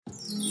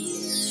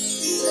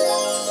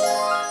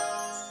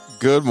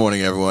Good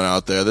morning, everyone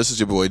out there. This is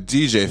your boy,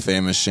 DJ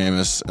Famous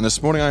Seamus, and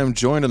this morning I am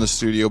joined in the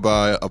studio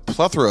by a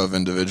plethora of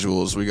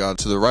individuals. We got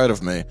to the right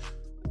of me,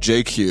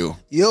 JQ.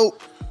 Yo.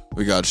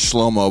 We got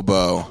Shlomo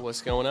Bo.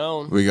 What's going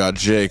on? We got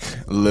Jake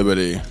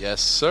Liberty.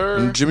 Yes, sir.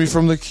 And Jimmy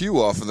from the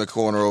Q off in the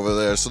corner over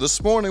there. So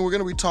this morning we're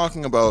going to be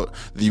talking about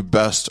the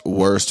best,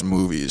 worst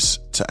movies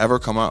to ever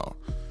come out.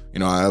 You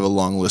know, I have a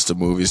long list of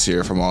movies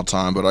here from all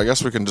time, but I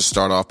guess we can just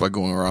start off by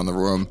going around the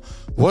room.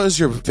 What is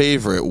your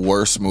favorite,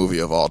 worst movie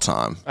of all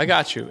time? I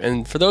got you.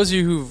 And for those of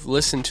you who've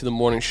listened to the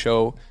morning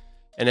show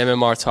and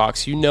MMR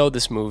Talks, you know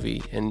this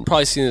movie and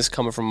probably seen this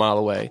coming from a mile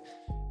away.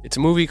 It's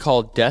a movie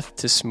called Death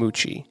to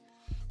Smoochie.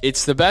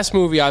 It's the best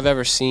movie I've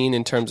ever seen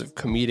in terms of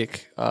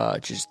comedic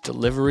just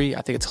delivery.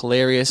 I think it's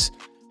hilarious.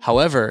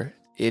 However,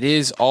 it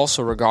is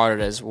also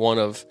regarded as one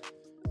of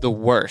the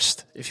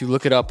worst. If you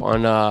look it up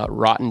on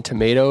Rotten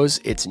Tomatoes,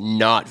 it's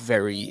not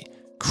very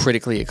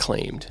critically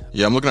acclaimed.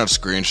 Yeah, I'm looking at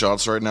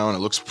screenshots right now, and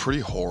it looks pretty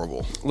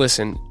horrible.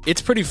 Listen,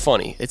 it's pretty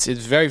funny. It's a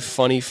very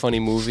funny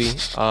movie.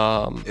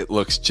 It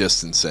looks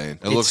just insane.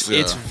 It's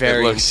It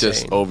very looks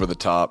insane. just over the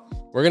top.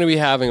 We're going to be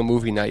having a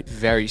movie night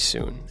very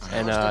soon,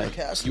 and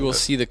cast you will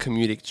see the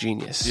comedic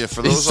genius. Yeah,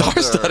 for those out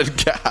there, Star-studded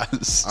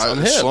cast.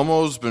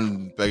 Shlomo's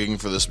been begging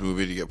for this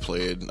movie to get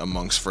played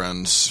amongst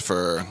friends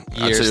for, I'd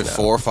say, Years now.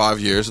 4 or 5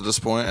 years at this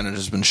point, and it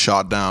has been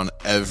shot down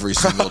every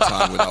single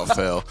time without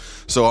fail.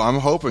 So I'm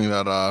hoping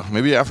that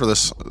maybe after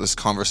this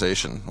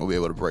conversation, we'll be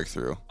able to break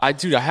through. I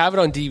have it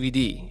on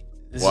DVD.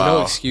 There's Wow.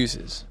 no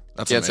excuses.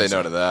 That's Can't say amazing.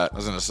 no to that. I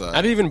was going to say. I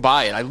didn't even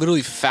buy it. I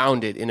literally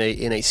found it in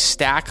a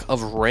stack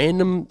of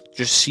random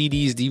just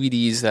CDs,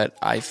 DVDs that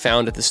I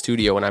found at the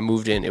studio when I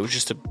moved in. It was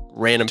just a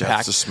random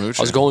pack. to Smoochie.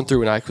 I was going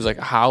through and I was like,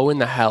 how in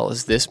the hell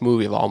is this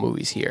movie of all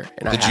movies here?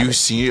 And Did you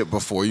see it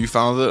before you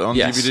found it on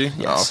Yes, DVD?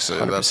 yes, Oh,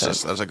 so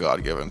 100%. that's a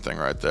God-given thing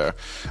right there.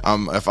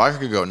 If I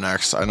could go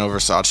next, I know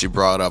Versace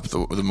brought up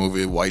the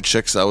movie White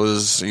Chicks. That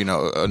was,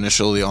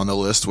 initially on the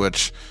list,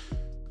 which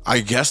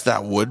I guess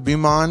that would be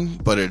mine,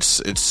 but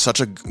it's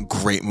such a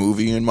great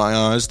movie in my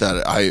eyes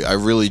that I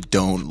really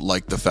don't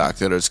like the fact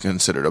that it's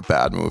considered a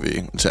bad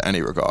movie to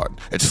any regard.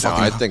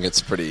 I think it's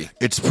pretty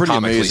comically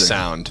amazing.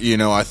 sound.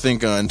 I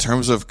think in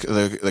terms of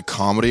the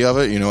comedy of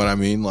it, you know what I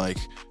mean? Like,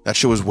 that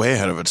shit was way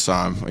ahead of its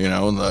time,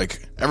 and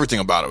like everything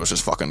about it was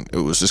just it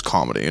was just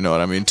comedy, you know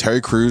what I mean?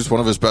 Terry Crews,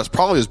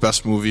 probably his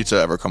best movie to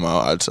ever come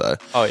out, I'd say.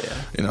 Oh,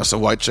 yeah. So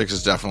White Chicks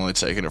is definitely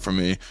taking it from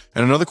me.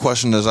 And another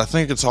question is, I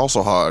think it's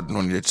also hard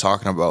when you're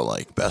talking about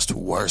like best,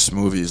 worst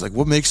movies. Like,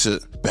 what makes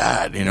it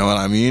bad? You know what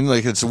I mean?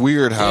 Like, it's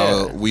weird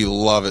how we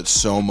love it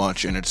so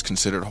much and it's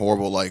considered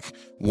horrible. Like,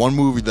 one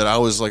movie that I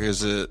was like,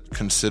 is it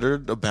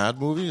considered a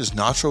bad movie? Is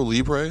Nacho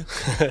Libre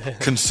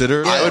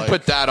considered? I would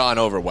put that on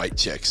over White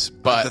Chicks,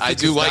 but I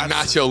do like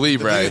Nacho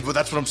Libre. But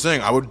that's what I'm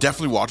saying. I would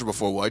definitely watch it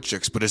before White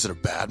Chicks, but is it a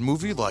bad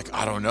movie? Like,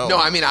 I don't know. No,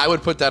 I mean, I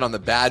would put that on the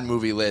bad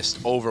movie list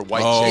over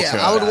White Chicks. okay.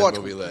 Yeah, I would Bad watch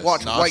movie list. White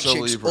Nacho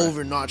Chicks Libre.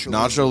 over Nacho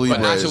Nacho Libre. Libre.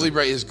 But Nacho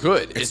Libre is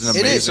good. It's an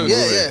It is, amazing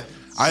movie. yeah.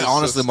 I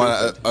honestly,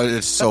 so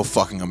it's so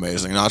fucking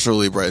amazing. Nacho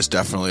Libre is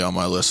definitely on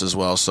my list as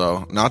well.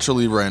 So Nacho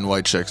Libre and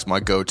White Chicks, my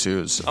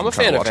go-tos. if I'm a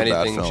trying fan to of watch a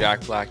bad anything film.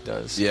 Jack Black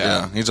does.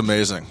 Yeah, he's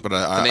amazing. But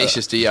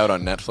Tenacious D out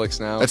on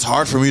Netflix now. it's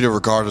hard for me to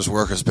regard his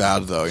work as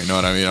bad, though. You know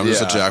what I mean? I'm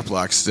just a Yeah. Jack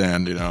Black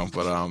stan,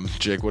 But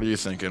Jake, what are you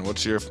thinking?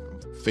 What's your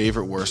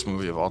favorite worst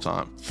movie of all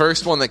time?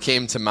 First one that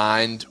came to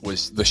mind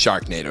was the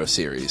Sharknado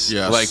series.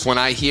 Yes. Like, when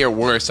I hear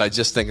worst, I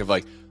just think of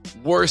like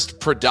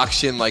worst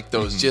production, like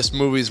those just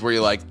movies where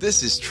you're like,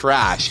 this is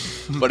trash,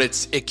 but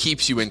it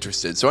keeps you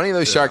interested. So any of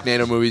those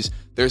Sharknado movies.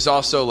 There's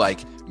also like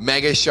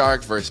Mega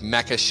Shark versus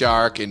Mecha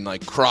Shark and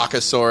like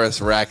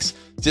Crocosaurus Rex.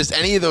 Just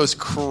any of those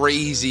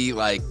crazy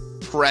like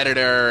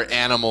predator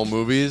animal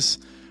movies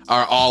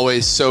are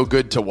always so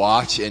good to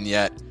watch, and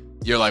yet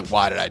you're like,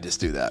 why did I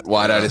just do that?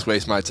 Why did I just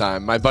waste my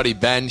time? My buddy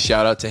Ben,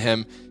 shout out to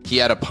him, he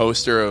had a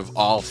poster of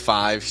all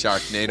 5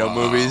 Sharknado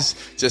movies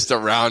just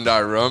around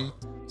our room.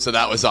 So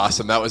that was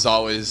awesome. That was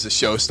always a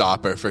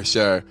showstopper for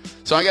sure.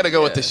 So I got to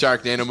go with the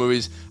Sharknado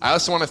movies. I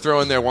also want to throw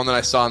in there one that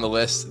I saw on the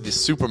list, the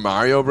Super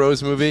Mario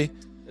Bros. Movie.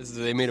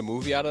 They made a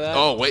movie out of that?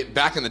 Oh, wait,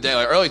 back in the day,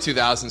 like early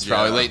 2000s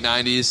probably, late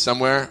 90s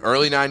somewhere,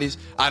 early 90s.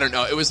 I don't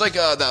know. It was like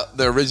the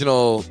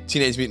original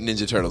Teenage Mutant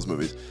Ninja Turtles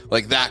movies.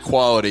 Like that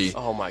quality.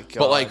 Oh, my God.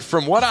 But like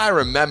from what I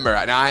remember,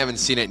 and I haven't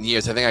seen it in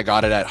years. I think I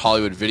got it at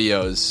Hollywood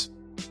Videos,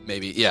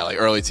 maybe, like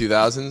early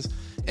 2000s.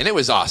 And it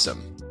was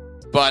awesome.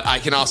 But I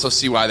can also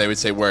see why they would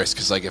say worse,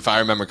 because like if I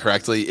remember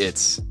correctly,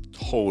 it's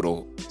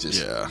total just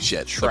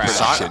shit. The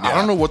production, I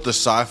don't know what the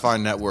Sci-Fi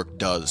Network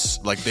does.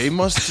 Like, they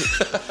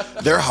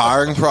must, their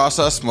hiring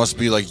process must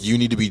be like, you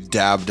need to be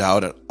dabbed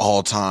out at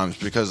all times,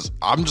 because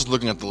I'm just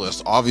looking at the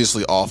list.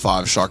 Obviously, all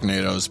 5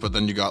 Sharknadoes, but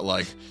then you got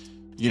like,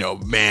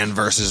 Man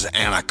versus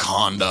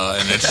Anaconda,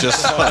 and it's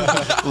just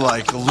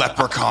like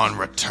Leprechaun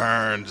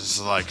Returns,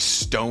 like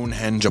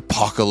Stonehenge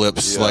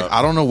Apocalypse. Yeah. Like,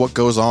 I don't know what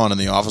goes on in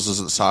the offices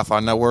of the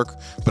Sci-Fi Network,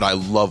 but I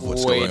love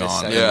what's Wait going a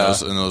on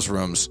second. in those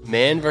rooms.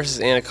 Man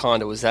versus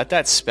Anaconda. Was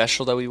that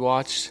special that we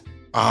watched?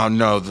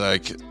 No,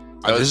 like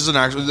This is an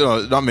actual,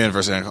 no, not Man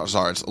versus Anaconda.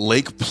 Sorry, it's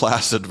Lake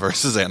Placid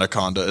versus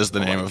Anaconda is the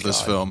name of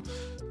this film.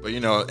 But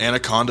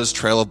Anaconda's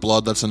Trail of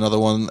Blood. That's another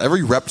one.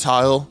 Every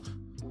reptile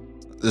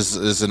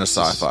is in a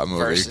sci-fi movie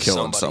Versus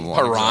killing somebody. someone.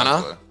 Piranha?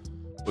 Exactly.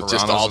 With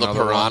just Piranha's all the another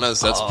one. piranhas,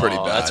 that's pretty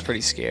bad. That's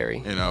pretty scary.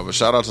 But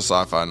shout out to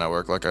Sci-Fi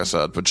Network, like I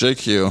said. But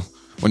JQ,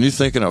 when you're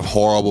thinking of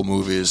horrible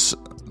movies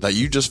that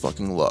you just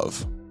fucking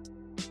love,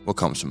 what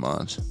comes to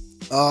mind?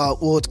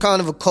 Well, it's kind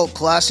of a cult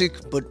classic,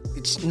 but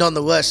it's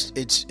nonetheless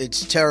it's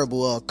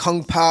terrible.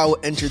 Kung Pao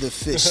Enter the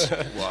Fist.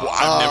 Well,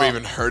 I've never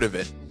even heard of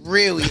it.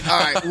 Really? All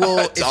right. Well,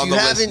 if on you the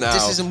list haven't, now.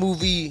 this is a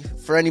movie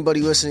for anybody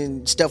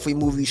listening. It's definitely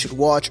a movie you should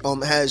watch.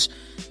 It has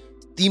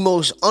the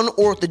most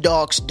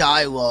unorthodox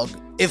dialogue,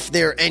 if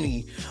there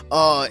any,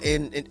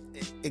 in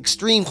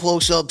extreme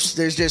close-ups.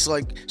 There's just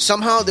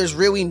somehow there's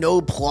really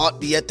no plot,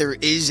 but yet there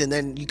is, and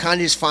then you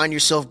kind of just find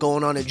yourself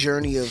going on a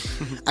journey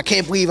of, I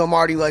can't believe I'm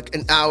already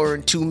an hour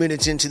and 2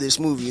 minutes into this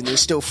movie, and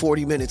there's still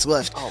 40 minutes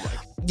left. Oh my!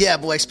 Yeah,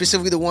 but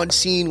specifically the one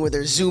scene where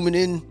they're zooming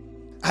in.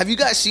 Have you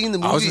guys seen the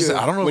movie? I was gonna say,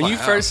 I don't know. When if you I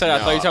have. first said, I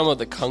thought you were talking about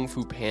the Kung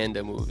Fu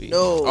Panda movie.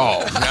 No.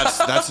 Oh,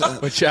 that's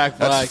With Jack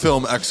Black. that's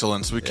film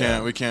excellence. We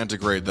can't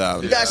degrade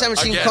that. You guys haven't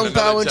seen Again, Kung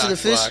Pao another Into the Jack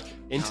Fist? Black.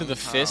 Into the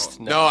Fist?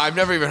 No, I've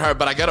never even heard,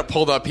 but I got it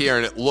pulled up here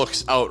and it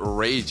looks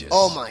outrageous.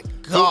 Oh my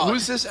god!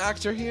 Who's this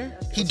actor here?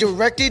 He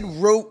directed,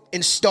 wrote,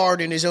 and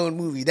starred in his own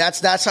movie.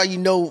 That's how you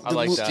know. I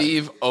like that.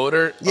 Steve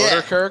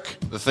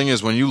Oderkirk? The thing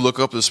is, when you look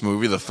up this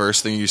movie, the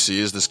first thing you see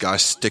is this guy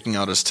sticking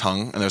out his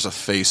tongue, and there's a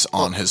face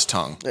on his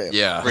tongue.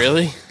 Yeah.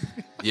 Really?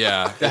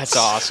 Yeah. That's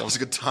awesome. It's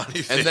like a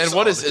tiny face. And then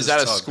what on is his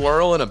that a tongue.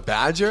 squirrel and a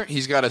badger?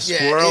 He's got a Yeah,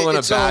 squirrel and a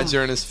it's,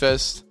 badger in his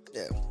fist.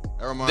 Yeah,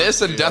 That reminds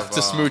This and me Death of,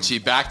 to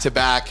Smoochie back to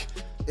back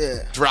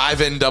yeah.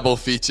 drive-in double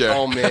feature.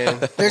 Oh man.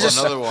 There's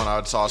Well, a another one I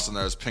would toss in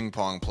there is Ping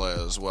Pong Play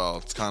as well.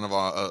 It's kind of a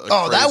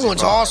oh, that crazy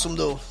one's vibe. awesome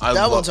though. I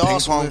that love one's Ping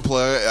awesome. Pong man.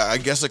 Play. I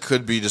guess it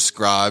could be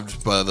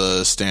described by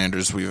the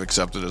standards we've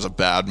accepted as a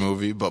bad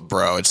movie, but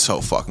bro, it's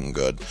so fucking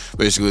good.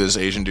 Basically, this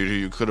Asian dude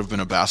who could have been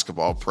a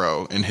basketball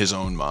pro in his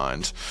own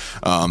mind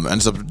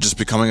ends up just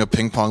becoming a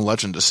ping pong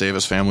legend to save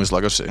his family's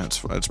legacy.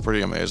 It's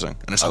pretty amazing,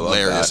 and it's love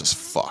hilarious that. as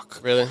fuck.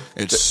 Really?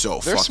 It's so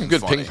There's fucking some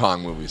good funny. ping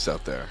pong movies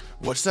out there.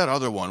 What's that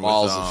other one?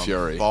 Balls with, of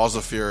Fury. Balls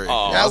of Fury.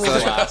 Oh, That that's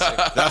was- a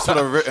classic. That's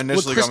what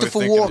initially got me Christopher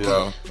thinking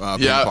Walken. about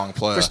Yeah. Ping Pong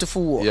Play. Christopher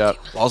Walken. Yep.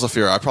 Balls of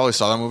Fury. I probably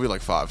saw that movie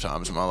like 5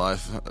 times in my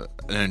life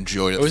and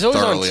enjoyed it, It was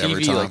always on thoroughly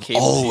every TV, time. like cable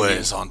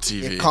always TV. on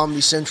TV. Yeah,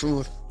 Comedy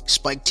Central,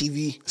 Spike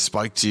TV.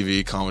 Spike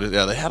TV comedy.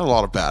 Yeah, they had a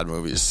lot of bad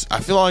movies. I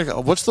feel like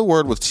what's the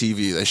word with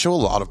TV? They show a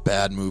lot of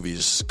bad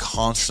movies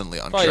constantly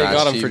on Probably they trash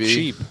got them for TV.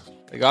 cheap.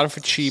 They got them for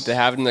cheap. They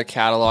have it in their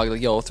catalog.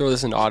 Like, yo, we'll throw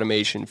this in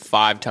automation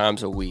 5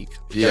 times a week.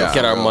 Yeah.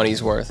 Get our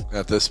money's worth.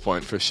 At this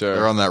point, for They're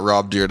sure. on that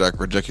Rob Dyrdek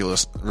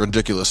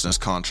ridiculousness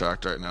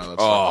contract right now. That's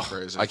Oh, fucking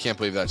crazy. I can't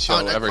believe that show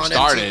On- ever on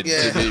started.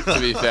 MTV, To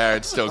be fair,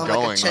 it's still On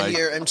going. like a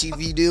 10-year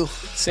MTV deal.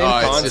 Same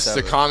It's concept. just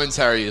the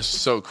commentary is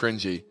so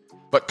cringy.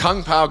 But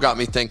Kung Pao got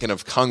me thinking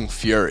of Kung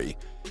Fury,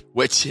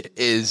 which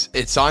is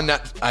it's on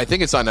I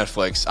think it's on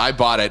Netflix. I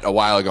bought it a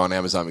while ago on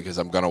Amazon because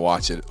I'm gonna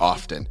watch it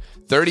often.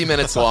 30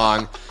 minutes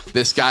long.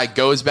 This guy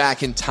goes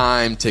back in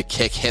time to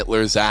kick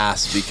Hitler's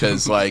ass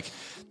because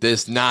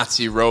this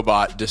Nazi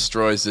robot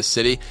destroys the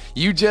city.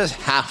 You just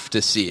have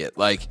to see it.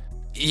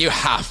 You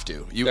have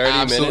to. You 30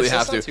 absolutely minutes?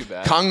 have That's to. not too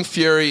bad. Kung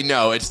Fury,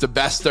 no, it's the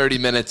best 30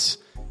 minutes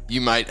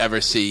you might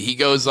ever see. He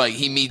goes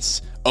he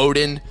meets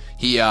Odin.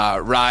 He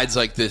rides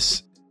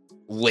this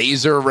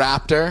laser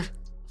raptor.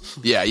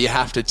 Yeah, you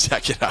have to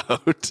check it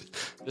out.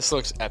 This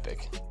looks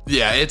epic.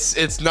 Yeah,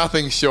 it's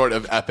nothing short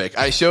of epic.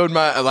 I showed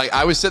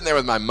I was sitting there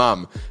with my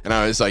mom and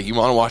I was like, you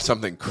want to watch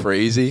something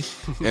crazy?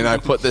 And I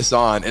put this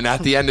on and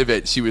at the end of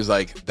it, she was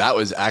like, that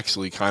was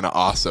actually kind of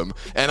awesome.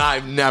 And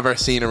I've never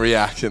seen a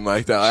reaction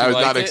like that. I was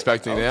liked not it?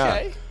 expecting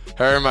Okay. that.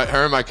 Her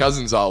and my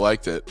cousins all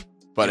liked it.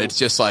 But it's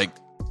just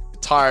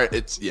it's hard.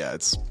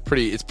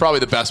 It's probably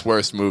the best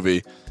worst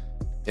movie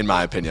in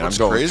my opinion. What's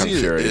I'm going crazy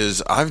with Kung Fury.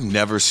 is I've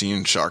never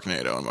seen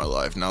Sharknado in my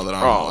life. Now that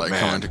I'm man.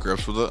 coming to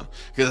grips with it,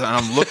 because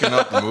I'm looking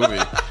up the movie,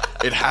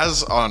 it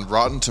has on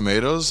Rotten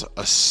Tomatoes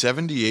a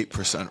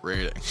 78%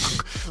 rating,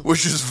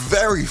 which is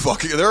very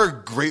fucking. There are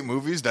great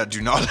movies that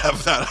do not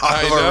have that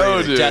high of a know,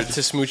 rating. dude. Death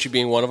to Smoochie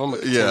being one of them.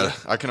 Yeah,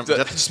 I can.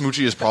 Death to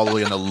Smoochie is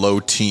probably in the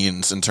low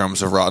teens in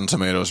terms of Rotten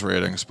Tomatoes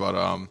ratings, but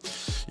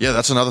yeah,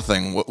 that's another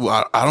thing.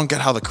 I don't get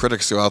how the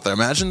critics go out there.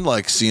 Imagine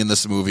seeing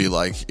this movie,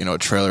 a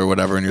trailer or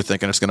whatever, and you're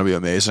thinking it's going to be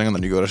amazing, and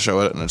then you go to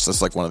show it, and it's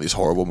just one of these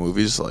horrible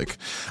movies.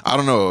 I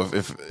don't know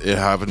if it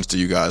happens to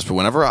you guys, but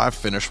whenever I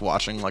finish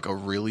watching a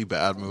really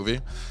bad movie,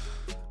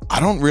 I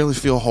don't really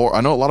feel horror.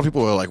 I know a lot of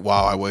people are like,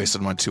 "Wow, I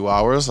wasted my 2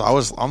 hours."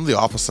 I'm the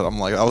opposite. I'm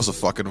like, that was a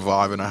fucking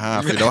vibe and a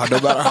half. No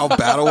matter how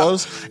bad it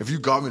was, if you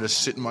got me to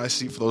sit in my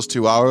seat for those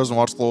 2 hours and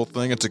watch the whole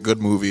thing, it's a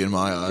good movie in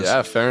my eyes.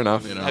 Yeah, fair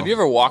enough. Have you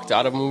ever walked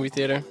out of a movie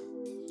theater?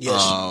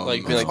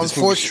 Yes. Been this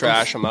movie's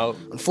trash, I'm out.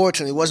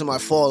 Unfortunately, it wasn't my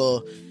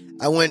fault.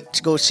 I went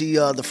to go see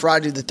the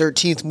Friday the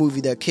 13th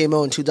movie that came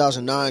out in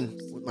 2009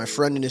 with my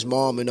friend and his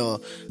mom, and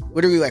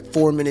literally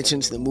 4 minutes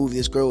into the movie,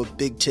 this girl with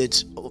big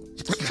tits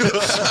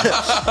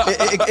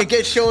it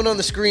gets shown on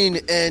the screen,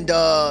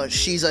 and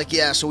she's like,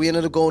 yeah. So we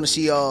ended up going to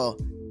see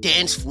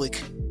Dance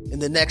Flick in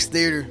the next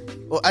theater.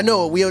 Well, I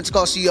know we went to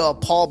go see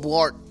Paul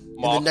Blart.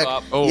 Mall in the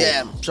Cop. Oh.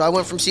 Yeah. So I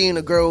went from seeing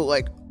a girl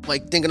like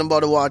thinking I'm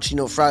about to watch,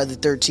 Friday the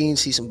 13th,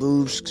 see some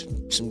boobs,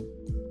 some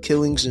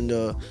killings, and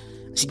I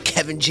see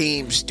Kevin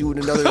James doing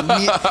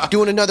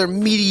another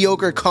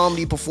mediocre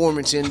comedy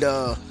performance, and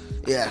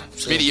yeah.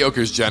 So.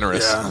 Mediocre's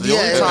generous. Yeah,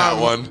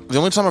 the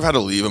only time I've had to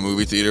leave a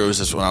movie theater was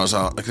just when I was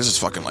out. Like, this is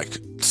fucking like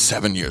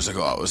 7 years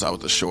ago. I was out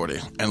with the shorty,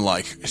 and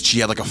like she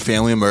had like a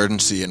family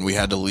emergency, and we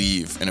had to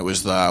leave. And it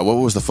was what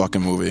was the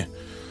fucking movie?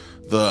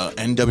 The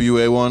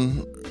NWA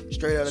one.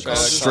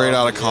 Straight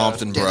out of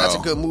Compton, bro. Yeah, that's a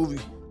good movie.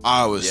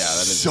 I was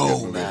that is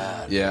so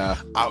mad. Yeah.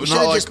 You should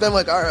have just been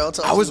like, all right, I'll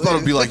talk I was to you about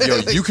to be later.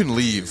 like, yo, you can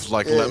leave.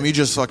 Like, let me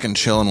just fucking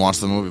chill and watch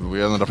the movie. But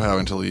we ended up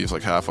having to leave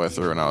like halfway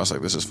through, and I was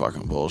like, this is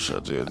fucking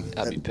bullshit, dude.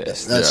 I'd be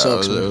pissed. That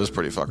sucks. It was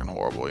pretty fucking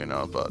horrible,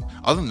 But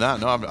other than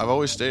that, no, I've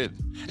always stayed.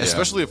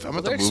 Especially if I'm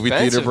at the they're movie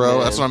theater, expensive, bro.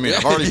 man.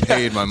 I've already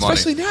paid my money.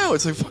 Especially now,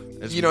 it's like,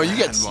 you mad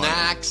get money.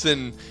 snacks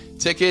and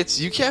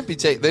tickets. You can't be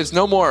there's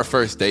no more a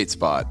first date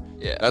spot.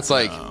 Yeah. That's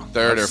like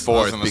third or That's- fourth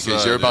I was gonna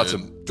because say, you're about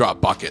dude. to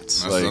drop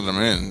buckets. That's Like, what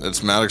I mean.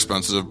 It's mad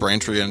expensive.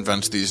 Braintree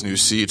invents these new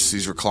seats,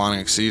 these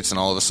reclining seats, and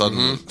all of a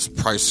sudden,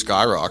 price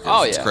skyrockets.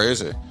 Oh, It's yeah.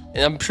 crazy.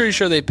 And I'm pretty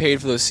sure they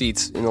paid for those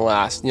seats in the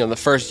last, the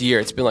first year.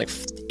 It's been like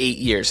 8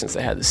 years since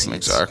they had the seats.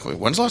 Exactly.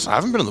 When's the last? I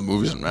haven't been to the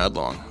movies in mad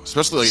long.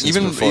 Especially like Since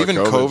even before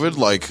COVID.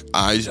 Like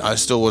I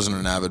still wasn't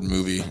an avid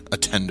movie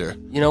attender.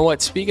 You know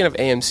what? Speaking of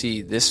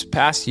AMC, this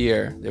past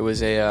year there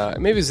was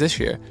maybe it was this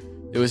year.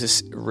 There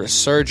was a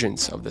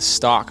resurgence of the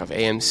stock of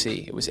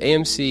AMC. It was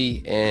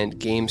AMC and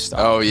GameStop.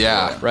 Oh,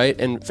 yeah. Right.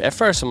 And at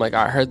first I'm like,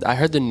 I heard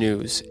the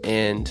news,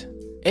 and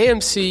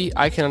AMC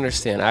I can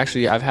understand.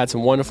 Actually, I've had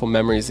some wonderful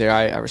memories there.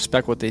 I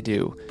respect what they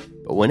do.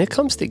 But when it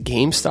comes to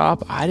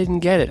GameStop, I didn't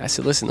get it. I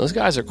said, listen, those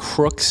guys are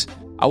crooks.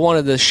 I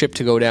wanted the ship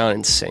to go down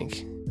and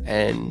sink.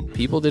 And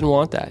people didn't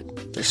want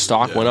that. Their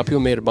stock went up. People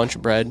made a bunch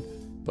of bread.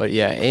 But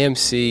yeah,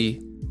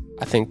 AMC,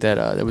 I think that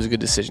that was a good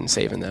decision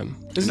saving them.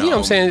 Because, you know what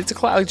I'm saying?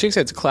 It's like Jake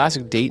said, it's a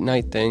classic date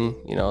night thing.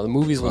 The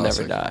movies will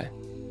never die.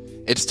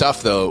 it's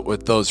tough though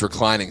with those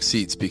reclining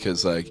seats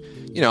because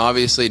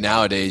obviously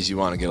nowadays you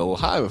want to get a little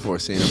high before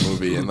seeing a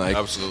movie and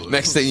Absolutely.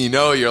 next thing you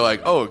know you're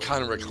like, oh, it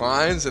kind of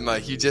reclines and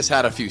you just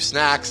had a few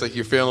snacks,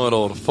 you're feeling a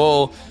little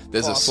full.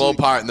 There's a slow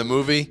part in the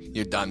movie,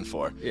 you're done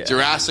for. Yeah.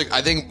 Jurassic,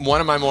 I think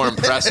one of my more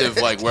impressive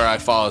where I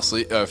fell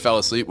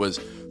asleep was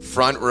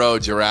front row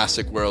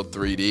Jurassic World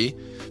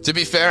 3D. To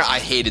be fair, I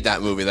hated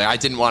that movie. I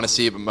didn't want to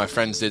see it, but my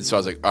friends did, so I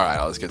was like, all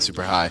right, let's get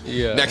super high.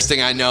 Yeah. Next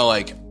thing I know,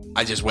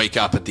 I just wake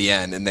up at the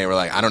end, and they were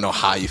like, I don't know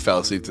how you fell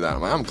asleep to that.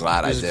 I'm like, I'm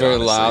glad I was did. very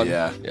honestly. loud.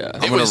 Yeah.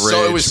 Yeah. It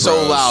was so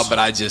bros. loud, but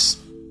I just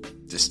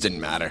didn't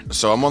matter.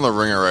 So I'm on the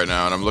Ringer right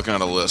now, and I'm looking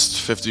at a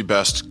list: 50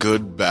 best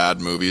good,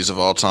 bad movies of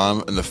all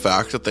time. And the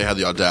fact that they had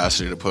the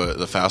audacity to put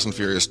the Fast and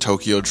Furious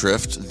Tokyo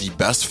Drift, the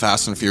best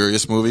Fast and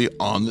Furious movie,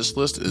 on this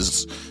list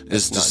is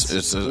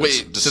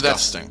Wait,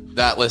 disgusting. so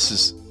that list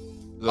is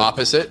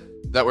opposite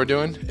that we're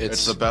doing?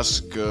 It's the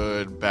best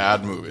good,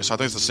 bad movie. So I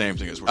think it's the same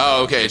thing as we're Oh,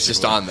 doing, okay. It's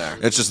just basically. on there.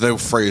 It's just they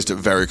phrased it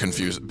very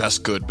confused.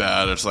 Best good,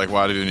 bad. It's like,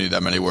 why do you need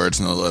that many words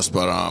in the list?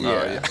 But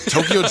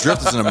Tokyo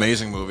Drift is an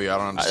amazing movie. I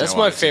don't understand. That's why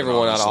my it's favorite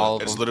even on one this out of all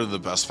list. of It's them. literally the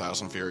best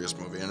Fast and Furious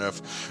movie. And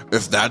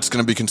if that's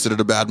going to be considered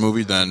a bad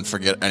movie, then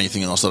forget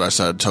anything else that I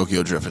said.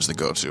 Tokyo Drift is the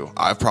go-to.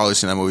 I've probably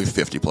seen that movie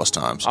 50 plus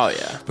times. Oh,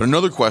 yeah. But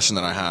another question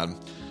that I had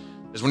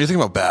is when you think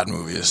about bad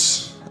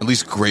movies, at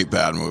least great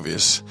bad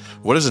movies,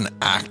 what is an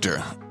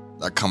actor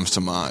that comes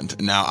to mind?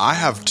 Now, I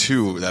have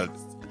two that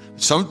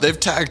they've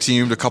tag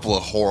teamed a couple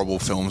of horrible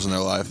films in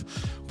their life,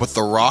 but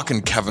The Rock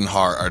and Kevin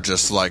Hart are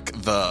just like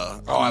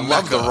the I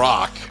love The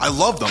Rock. I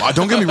love them.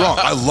 Don't get me wrong.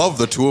 I love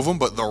the two of them,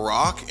 but The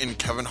Rock and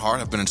Kevin Hart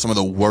have been in some of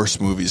the worst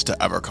movies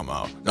to ever come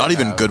out. Not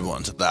even good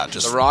ones at that.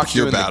 Just The Rock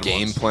pure doing the bad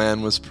game ones.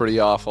 plan was pretty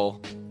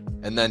awful.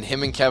 And then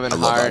him and Kevin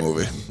love Hart. that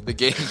movie. The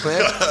game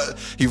plan?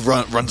 He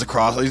runs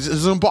across.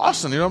 He's in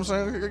Boston. You know what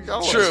I'm saying? You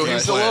gotta love True, game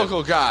he's the plan.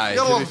 local guy. You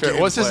gotta to be love fair.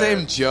 game What's his plan.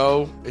 name?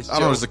 Joe? I don't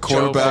know. He's the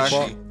quarterback.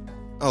 Joe Pesci?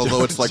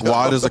 Although it's like,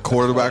 why does a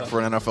quarterback for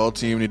an NFL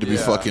team need to be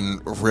fucking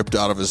ripped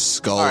out of his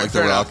skull All right, like The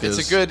fair Rock enough.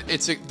 is?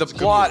 The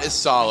plot is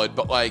solid,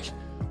 but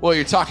well,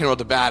 you're talking about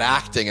the bad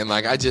acting, and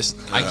I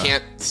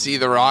can't see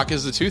The Rock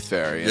as the Tooth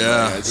Fairy. And,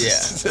 Yeah. it's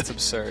just- That's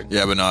absurd.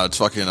 Yeah, but no, it's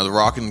fucking The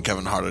Rock and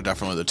Kevin Hart are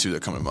definitely the two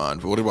that come to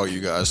mind. But what about you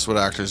guys? What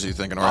actors are you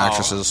thinking, or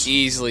actresses?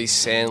 Easily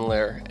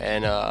Sandler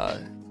and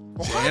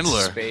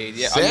Sandler. Spade.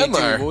 Yeah,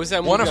 Sandler. what was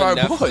that movie One of on our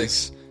Netflix?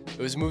 boys.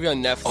 It was a movie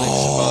on Netflix.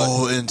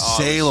 Oh, in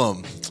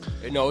Salem.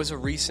 No, it was a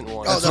recent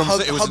one. Oh, That's the what I'm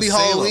saying. It was Hubby in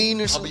Salem.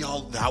 Halloween or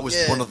something? That was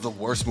Yeah. one of the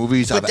worst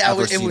movies But I've that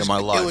ever was- it seen was- in my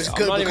it life. was I'm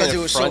good not even because gonna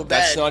it was so front,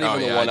 That's bad. not even Oh,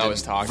 the yeah, one I I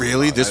was didn't- talking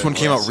Really? about. This one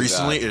came out see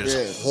recently. that. It is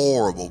Yeah.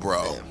 horrible,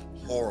 bro.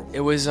 Horrible. It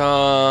was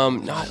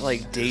not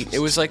like date. It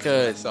was like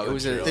a. saw It the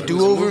was a trailer. it The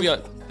was a Do-Over? movie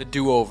on- The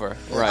Do-Over.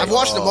 Right. I've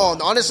watched them all.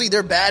 And honestly,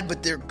 they're bad,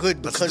 but they're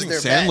good because they're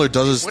Sandler bad.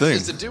 does his What thing.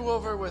 is the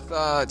do-over with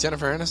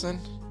Jennifer Aniston?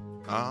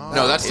 Oh.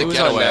 No, that's It the was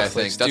on Getaway, I Netflix.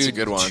 think. That's a Dude,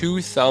 good one.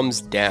 2 thumbs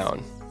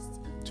down.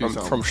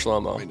 from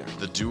Shlomo.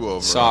 The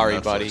Do-Over. Sorry,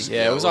 on Netflix. buddy.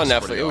 Yeah, it was on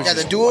looks Netflix. pretty It was Yeah,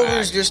 awesome. the do-over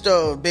is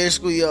just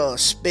basically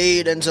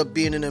Spade ends up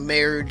being in a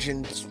marriage,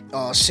 and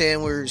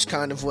Sandler is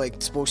kind of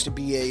like supposed to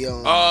be a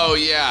Oh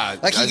yeah,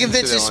 like he I didn't see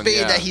convinces one, Spade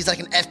yeah. that he's like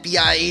an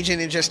FBI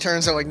agent, and it just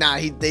turns out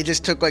like they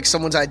just took like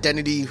someone's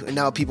identity, and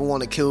now people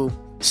want to kill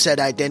said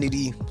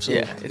identity. So,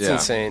 Yeah, it's Yeah.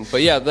 insane.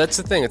 But yeah, that's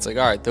the thing. It's like,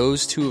 all right,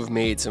 those two have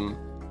made some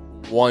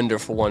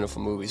wonderful,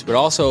 wonderful movies, but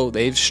also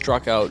they've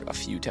struck out a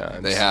few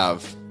times. They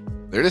have.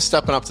 They're just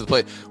stepping up to the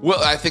plate. Well,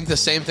 I think the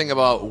same thing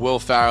about Will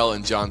Ferrell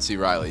and John C.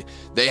 Reilly.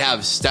 They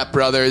have Step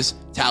Brothers,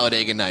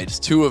 Talladega Nights,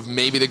 two of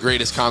maybe the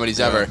greatest comedies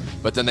ever.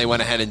 But then they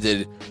went ahead and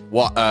did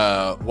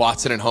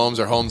Watson and Holmes,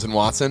 or Holmes and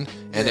Watson,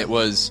 and it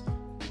was.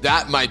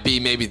 That might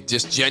be maybe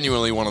just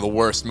genuinely one of the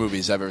worst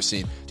movies I've ever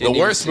seen. Didn't The even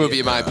worst see movie, it.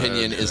 in my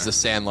opinion, is The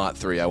Sandlot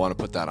 3. I want to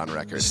put that on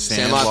record.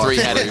 Sandlot Sandlot 3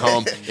 3. Heading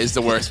Home is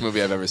the worst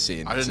movie I've ever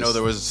seen. I didn't Just know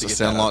there was to a get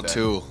that out Sandlot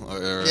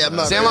there. 2. Yeah, I'm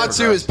not Sandlot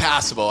 2 is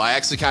passable. I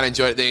actually kind of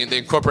enjoy it. They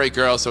incorporate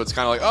girls, so it's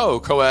kind of like, oh,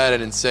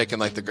 co-ed and sick, and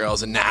like the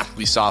girl's a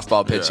nasty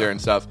softball pitcher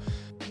and stuff.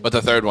 But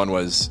the third one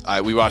was,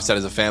 we watched that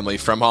as a family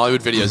from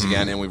Hollywood Videos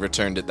again, and we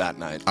returned it that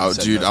night. Oh,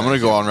 Said dude, no I'm going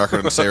thank to go you. on record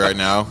and say right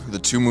now, the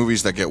two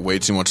movies that get way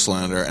too much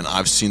slander, and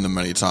I've seen them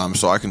many times,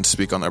 so I can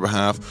speak on their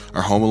behalf,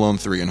 are Home Alone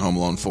 3 and Home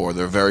Alone 4.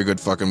 They're very good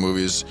fucking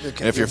movies.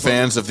 And if you're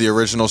fans of the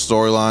original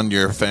storyline,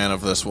 you're a fan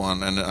of this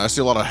one. And I see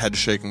a lot of head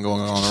shaking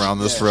going on around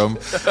this room.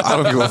 I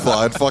don't give a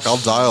fuck. Fuck, I'll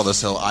die on this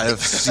hill. I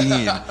have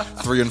seen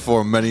 3 and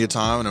 4 many a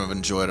time, and I've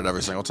enjoyed it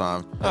every single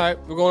time. All right,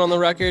 we're going on the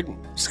record.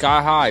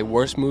 Sky High,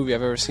 worst movie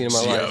I've ever seen in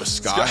my Yo, life.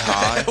 Sky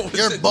High.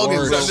 You're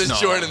bugging, bro. This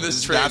Jordan,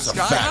 this trade. That's a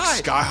Sky fact. High.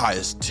 Sky High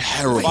is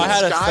terrible. If I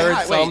had a Sky third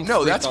High. thumb, Wait,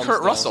 no, three that's thumbs Kurt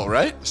down. Russell,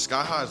 right?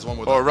 Sky High is the one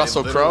with Or they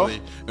Russell Crowe?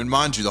 literally- And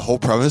mind you, the whole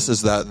premise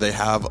is that they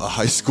have a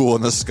high school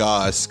in the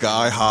sky,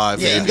 Sky High.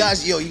 Yeah,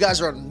 baby. you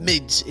guys are on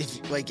mids.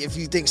 If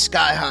you think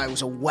Sky High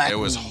was a whack, It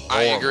was movie.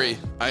 I agree.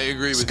 I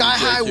agree with Sky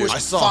you, High JQ. was I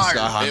saw fire.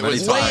 Sky High It many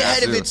was times. way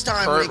ahead of too. its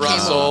time Kurt when it came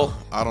Russell. out.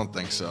 I don't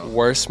think so.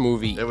 Worst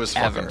movie It was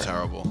ever. fucking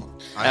terrible.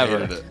 I Ever.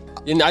 hated it.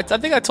 You know, I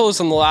think I told this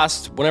on the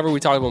last, whenever we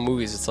talk about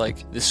movies, it's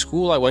like the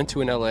school I went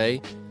to in LA,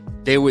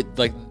 they would,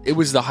 like, it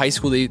was the high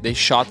school, they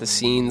shot the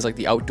scenes, like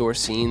the outdoor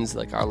scenes,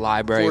 like our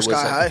library For was Sky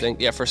like High? the thing.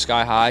 Yeah, for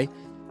Sky High.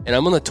 And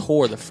I'm on the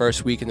tour the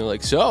first week, and they're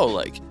like, so,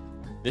 like,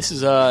 this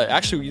is,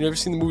 actually, you never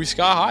seen the movie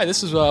Sky High?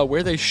 This is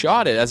where they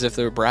shot it, as if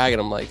they were bragging.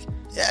 I'm like,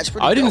 Yeah, it's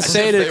pretty. I didn't dope.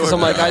 say it they because were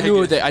I'm like, I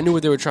knew bragging.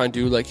 what they were trying to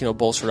do, like, you know,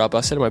 bolster it up.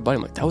 I said to my buddy,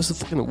 I'm like, that was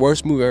the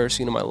worst movie I've ever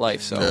seen in my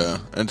life. So Yeah,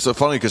 and it's so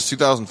funny because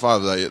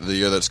 2005, the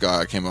year that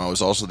Sky came out,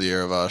 was also the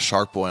year of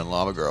Shark Boy and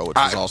Lava Girl, which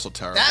was also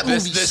terrible. that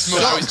movie This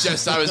movie,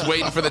 I was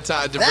waiting for the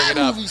time to bring That it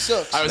up. movie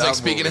sucks. I was That like,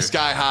 speaking movie. of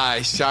Sky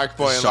High, Shark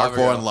Boy and Shark Lava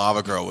Boy Girl. and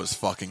Lava Girl was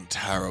fucking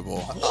terrible.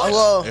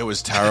 Hello. It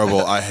was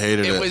terrible. I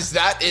hated it. It was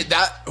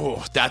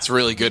that's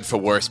really good for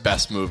worst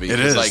best movie. It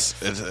 'Cause, is.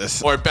 like,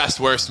 It's- or best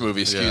worst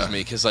movie, excuse Yeah. me,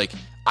 because like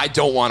I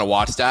don't want to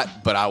watch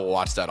that, but I will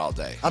watch that all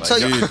day. I'll Like, tell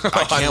you- Dude, I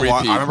on can't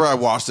watch. repeat. I remember I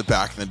watched it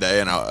back in the day,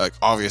 and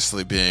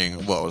obviously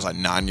being what was I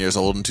 9 years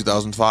old in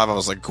 2005, I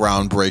was like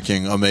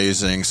groundbreaking,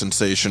 amazing,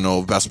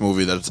 sensational, best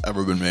movie that's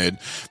ever been made.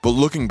 But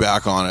looking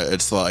back on it,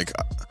 it's like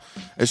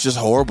it's just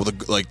horrible.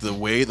 The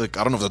way, like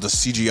I don't know if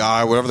that's the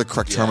CGI, whatever the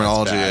correct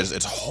terminology bad. is,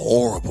 it's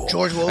horrible.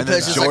 George And Lopez then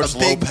is George like a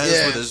big- Lopez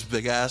yeah. with his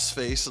big ass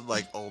face, and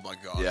like, oh my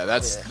god. Yeah,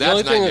 that's the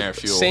only thing, nightmare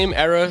fuel. same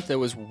era that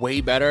was way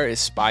better is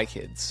Spy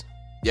Kids.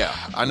 Yeah,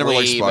 I never way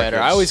liked Spy better.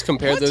 Kids. I always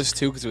compared those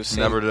two because it was same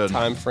Never did.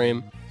 time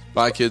frame.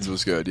 Spy Kids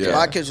was good. Yeah,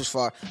 My Kids was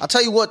fire. I'll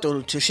tell you what,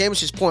 though, to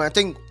Seamus's point, I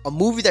think a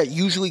movie that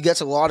usually gets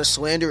a lot of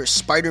slander is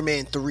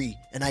Spider-Man 3.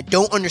 And I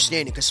don't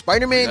understand it, because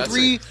Spider-Man That's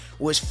 3 it.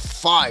 was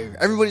fire.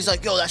 Everybody's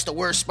like, yo, that's the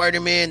worst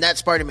Spider-Man. That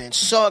Spider-Man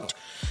sucked.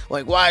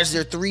 Like, why is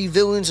there 3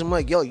 villains? I'm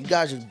like, yo, you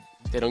guys are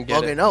They don't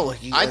get bugging it. out. Like,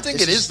 I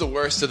think it is the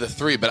worst of the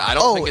 3, but I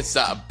don't Oh, think it's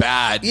a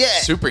bad yeah.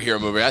 superhero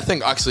movie. I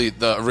think actually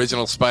the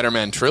original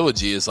Spider-Man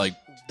trilogy is like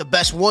the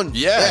best one.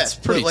 Yeah, it's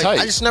pretty but, like, tight.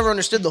 I just never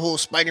understood the whole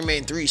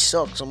Spider-Man 3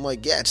 sucks. I'm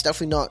like, yeah, it's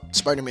definitely not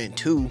Spider-Man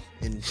 2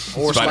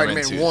 or Spider-Man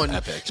Spider-Man 2 1.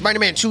 epic.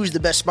 Spider-Man 2 is the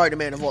best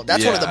Spider-Man of all.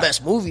 That's one of the Yeah.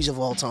 best movies of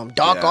all time.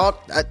 Doc Yeah.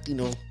 Ock,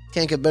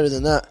 can't get better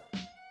than that.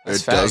 That's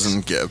It facts.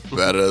 doesn't get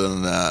better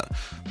than that.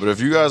 But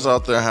if you guys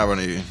out there have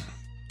any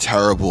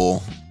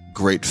terrible,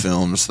 great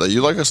films that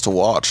you'd like us to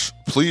watch,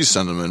 please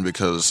send them in,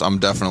 because I'm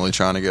definitely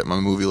trying to get my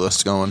movie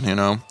list going, you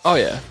know? Oh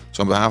yeah.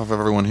 So on behalf of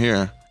everyone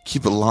here,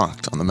 keep it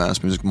locked on the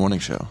Mass Music Morning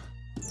Show.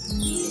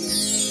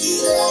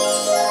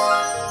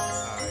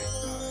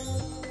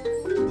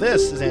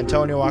 This is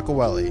Antonio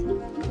Acquelli.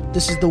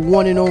 This is the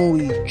one and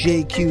only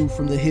JQ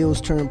from the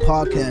Hills Turn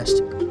podcast.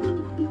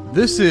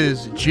 This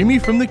is Jimmy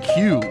from the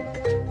Cube,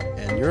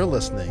 And you're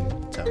listening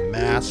to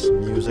Mass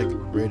Music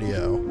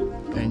Radio.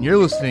 and you're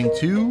listening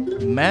to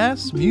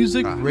Mass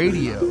Music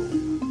Radio.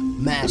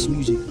 Mass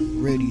Music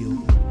Radio.